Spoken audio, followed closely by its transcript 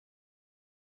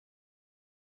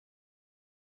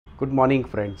Good morning,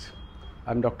 friends.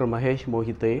 I am Dr. Mahesh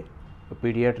Mohite, a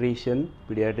pediatrician,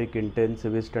 pediatric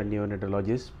intensivist and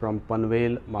neonatologist from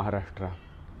Panvel, Maharashtra.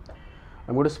 I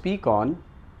am going to speak on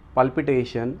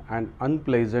palpitation and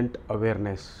unpleasant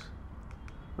awareness.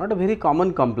 Not a very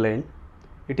common complaint.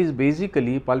 It is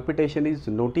basically palpitation is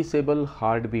noticeable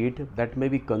heartbeat that may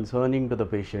be concerning to the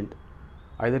patient.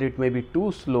 Either it may be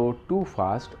too slow, too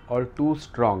fast or too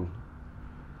strong.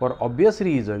 For obvious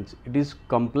reasons, it is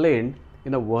complained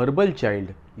in a verbal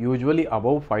child, usually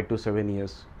above 5 to 7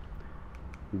 years.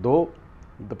 Though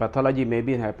the pathology may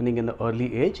be happening in the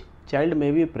early age, child may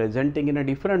be presenting in a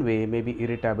different way, maybe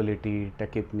irritability,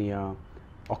 tachypnea,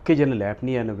 occasional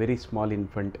apnea in a very small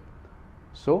infant.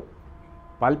 So,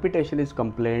 palpitation is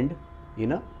complained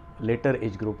in a later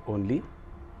age group only.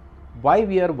 Why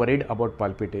we are worried about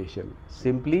palpitation?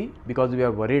 Simply because we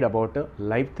are worried about a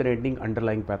life-threatening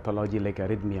underlying pathology like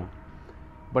arrhythmia.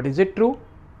 But is it true?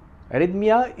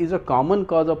 Arrhythmia is a common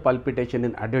cause of palpitation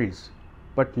in adults,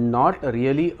 but not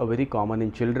really a very common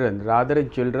in children. Rather, in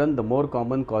children, the more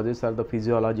common causes are the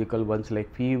physiological ones like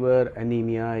fever,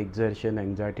 anemia, exertion,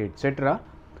 anxiety, etc.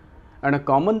 And a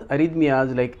common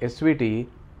arrhythmias like SVT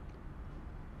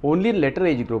only in later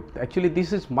age group. Actually,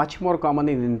 this is much more common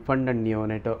in infant and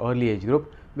neonatal early age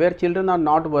group, where children are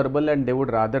not verbal and they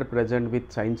would rather present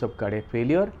with signs of cardiac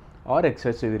failure or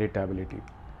excessive irritability.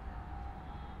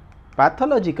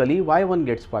 Pathologically, why one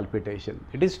gets palpitation?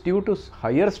 It is due to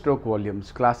higher stroke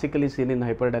volumes, classically seen in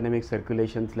hyperdynamic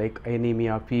circulations like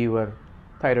anemia, fever,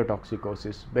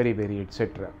 thyrotoxicosis, beriberi,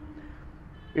 etc.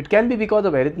 It can be because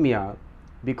of arrhythmia,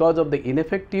 because of the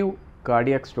ineffective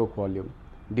cardiac stroke volume.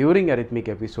 During arrhythmic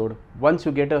episode, once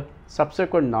you get a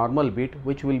subsequent normal beat,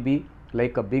 which will be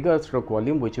like a bigger stroke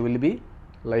volume, which will be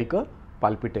like a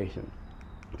palpitation.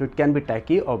 So, it can be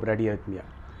tachy or bradyarrhythmia.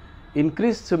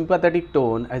 Increased sympathetic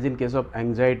tone, as in case of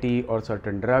anxiety or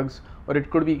certain drugs, or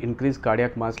it could be increased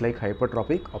cardiac mass like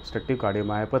hypertrophic obstructive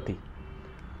cardiomyopathy.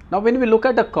 Now, when we look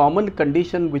at a common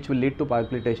condition which will lead to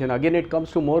palpitation, again it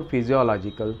comes to more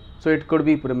physiological. So, it could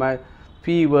be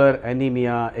fever,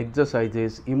 anemia,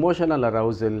 exercises, emotional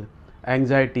arousal,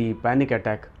 anxiety, panic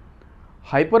attack,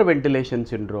 hyperventilation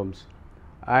syndromes,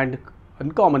 and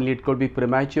uncommonly it could be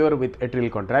premature with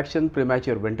atrial contraction,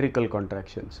 premature ventricle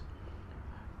contractions.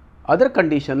 Other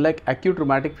condition like acute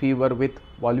rheumatic fever with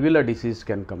valvular disease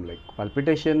can come like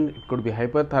palpitation, it could be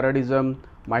hyperthyroidism,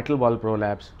 mitral valve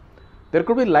prolapse. There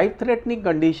could be life-threatening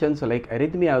conditions like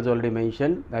arrhythmia as already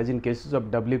mentioned, as in cases of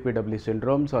WPW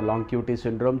syndromes or long QT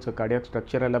syndromes or cardiac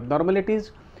structural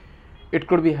abnormalities. It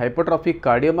could be hypertrophic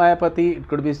cardiomyopathy, it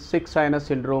could be sick sinus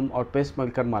syndrome or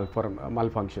pacemaker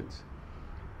malfunctions.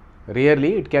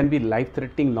 Rarely, it can be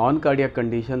life-threatening non-cardiac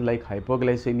condition like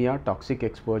hypoglycemia, toxic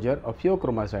exposure or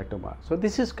pheochromocytoma. So,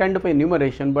 this is kind of a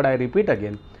enumeration, but I repeat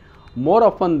again, more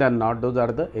often than not, those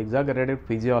are the exaggerated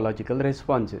physiological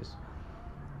responses.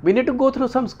 We need to go through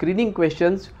some screening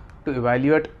questions to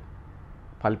evaluate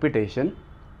palpitation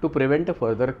to prevent a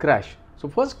further crash. So,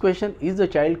 first question, is the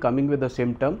child coming with a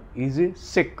symptom? Is he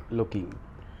sick looking?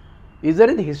 Is there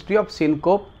any history of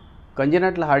syncope,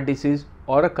 congenital heart disease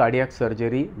or a cardiac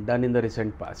surgery done in the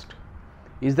recent past?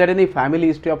 Is there any family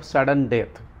history of sudden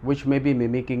death which may be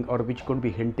mimicking or which could be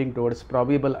hinting towards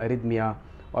probable arrhythmia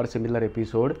or similar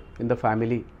episode in the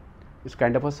family? It's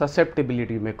kind of a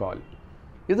susceptibility you may call.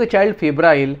 Is the child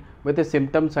febrile with a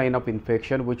symptom sign of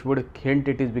infection which would hint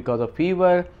it is because of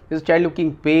fever? Is the child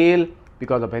looking pale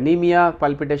because of anemia?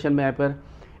 Palpitation may happen.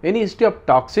 Any history of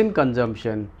toxin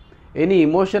consumption? Any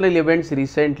emotional events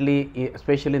recently,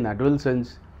 especially in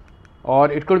adolescents?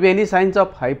 Or it could be any signs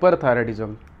of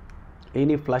hyperthyroidism,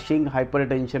 any flushing,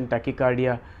 hypertension,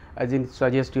 tachycardia as in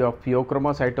suggestive of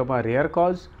pheochromocytoma, rare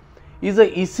cause. Is the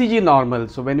ECG normal?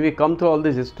 So, when we come through all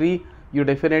this history, you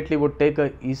definitely would take a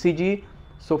ECG.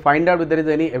 So, find out if there is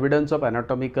any evidence of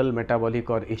anatomical, metabolic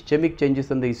or ischemic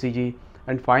changes in the ECG,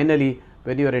 and finally,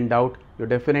 when you are in doubt, you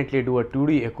definitely do a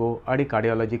 2D echo or a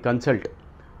cardiology consult.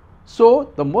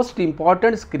 So, the most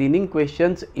important screening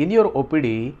questions in your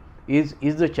OPD is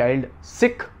the child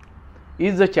sick?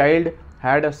 Is the child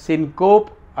had a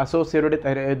syncope associated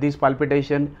with this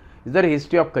palpitation? Is there a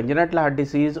history of congenital heart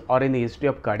disease or any history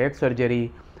of cardiac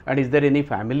surgery? And is there any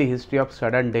family history of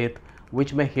sudden death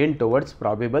which may hint towards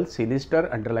probable sinister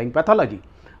underlying pathology?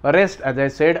 Rest, as I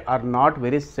said, are not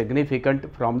very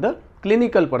significant from the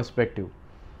clinical perspective.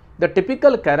 The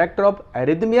typical character of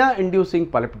arrhythmia inducing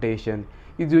palpitation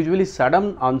is usually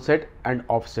sudden onset and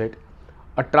offset,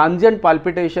 a transient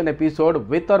palpitation episode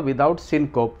with or without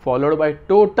syncope followed by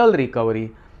total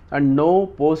recovery and no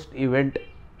post event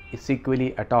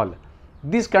sequelae at all.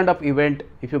 This kind of event,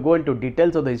 if you go into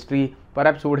details of the history,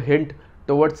 perhaps would hint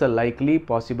towards a likely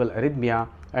possible arrhythmia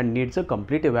and needs a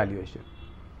complete evaluation.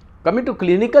 Coming to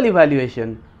clinical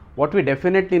evaluation, what we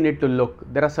definitely need to look,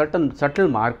 there are certain subtle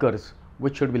markers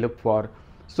which should be looked for.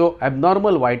 So,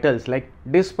 abnormal vitals like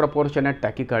disproportionate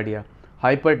tachycardia,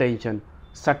 hypertension,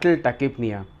 subtle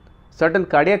tachypnea, certain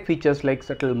cardiac features like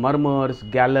subtle murmurs,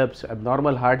 gallops,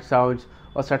 abnormal heart sounds,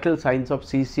 or subtle signs of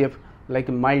CCF like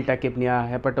mild tachypnea,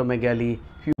 hepatomegaly,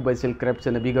 few basal creps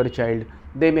in a bigger child,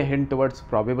 they may hint towards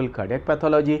probable cardiac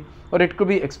pathology, or it could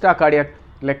be extra cardiac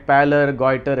like pallor,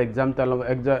 goiter,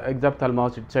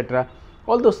 exophthalmos, etc.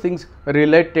 All those things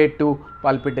related to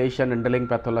palpitation underlying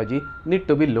pathology need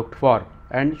to be looked for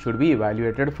and should be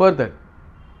evaluated further.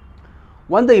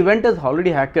 Once the event has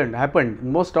already happened,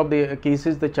 in most of the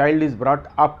cases the child is brought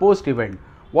up post event.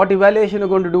 What evaluation you are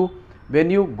going to do? When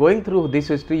you going through this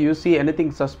history, you see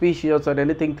anything suspicious or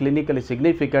anything clinically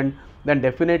significant, then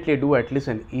definitely do at least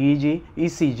an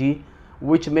ECG,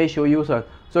 which may show you. So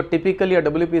typically a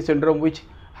WP syndrome which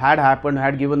had happened,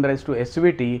 had given rise to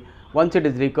SVT, once it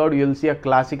is recovered, you will see a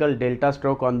classical delta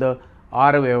stroke on the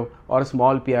R wave or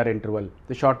small PR interval,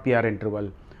 the short PR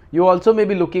interval. You also may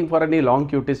be looking for any long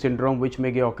QT syndrome which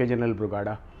may give occasional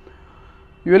Brugada.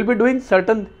 You will be doing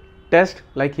certain tests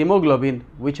like hemoglobin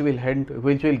which will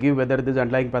give whether this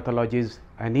underlying pathology is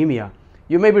anemia.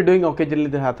 You may be doing occasionally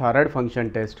the thyroid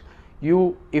function test.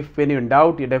 If when you in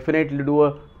doubt, you definitely do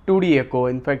a 2D echo.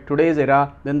 In fact, today's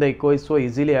era when the echo is so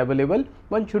easily available,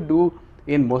 one should do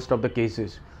in most of the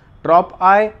cases.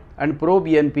 TROP-I and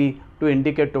pro-BNP to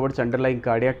indicate towards underlying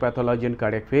cardiac pathology and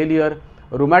cardiac failure.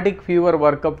 Rheumatic fever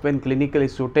workup when clinically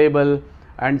suitable,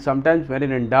 and sometimes when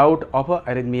in doubt of a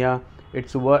arrhythmia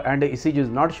and the ECG is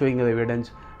not showing the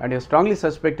evidence and you are strongly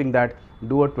suspecting that,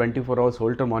 do a 24 hours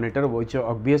Holter monitor, which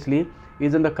obviously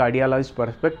is in the cardiologist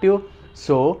perspective.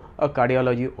 So a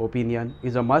cardiology opinion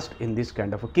is a must in this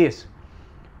kind of a case.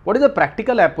 What is the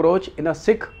practical approach in a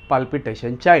sick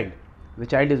palpitation child? The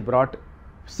child is brought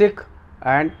sick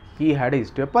and he had a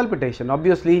history of palpitation.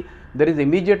 Obviously, there is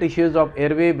immediate issues of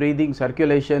airway, breathing,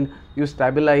 circulation. You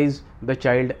stabilize the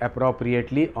child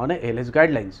appropriately on a ALS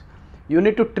guidelines. You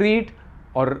need to treat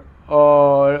or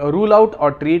rule out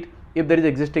or treat if there is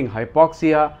existing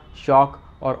hypoxia, shock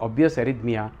or obvious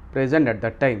arrhythmia present at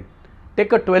that time.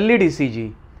 Take a 12-lead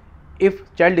ECG.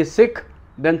 If child is sick,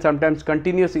 then sometimes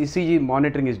continuous ECG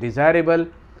monitoring is desirable.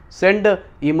 Send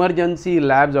emergency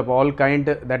labs of all kind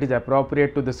that is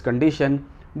appropriate to this condition.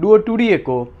 Do a 2D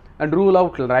echo and rule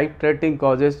out life-threatening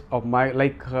causes of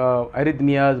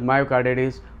arrhythmias,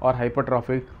 myocarditis or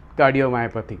hypertrophic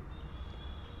cardiomyopathy.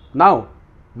 Now,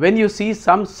 when you see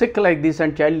some sick like this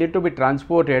and child need to be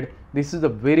transported, this is a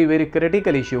very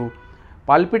critical issue.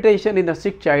 Palpitation in a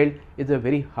sick child is a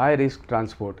very high risk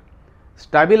transport.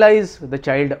 Stabilize the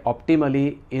child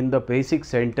optimally in the basic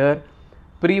center.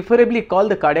 Preferably call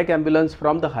the cardiac ambulance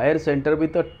from the higher center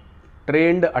with a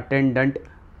trained attendant.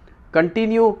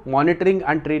 Continue monitoring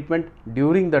and treatment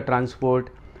during the transport.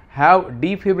 Have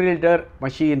defibrillator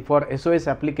machine for SOS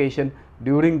application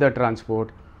during the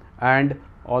transport, and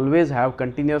always have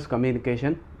continuous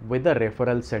communication with the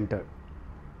referral center.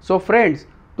 So friends,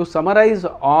 to summarize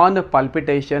on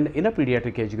palpitation in a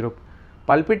pediatric age group,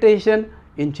 palpitation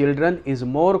in children is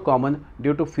more common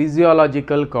due to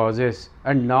physiological causes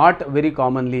and not very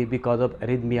commonly because of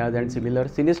arrhythmias and similar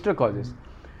sinister causes.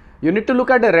 You need to look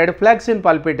at the red flags in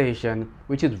palpitation,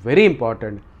 which is very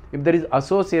important. If there is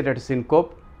associated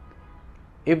syncope,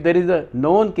 if there is a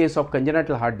known case of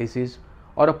congenital heart disease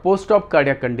or a post-op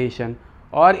cardiac condition,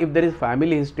 or if there is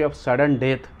family history of sudden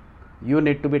death, you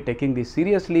need to be taking this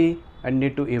seriously and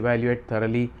need to evaluate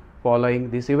thoroughly following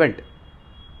this event.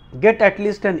 Get at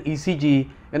least an ECG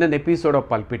in an episode of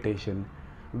palpitation.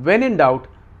 When in doubt,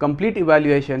 complete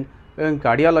evaluation and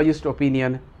cardiologist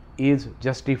opinion is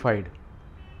justified.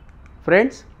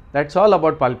 Friends, that's all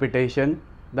about palpitation.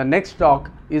 The next talk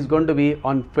is going to be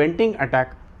on fainting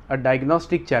attack, a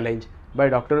diagnostic challenge by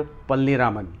Dr.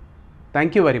 Palniraman.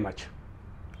 Thank you very much.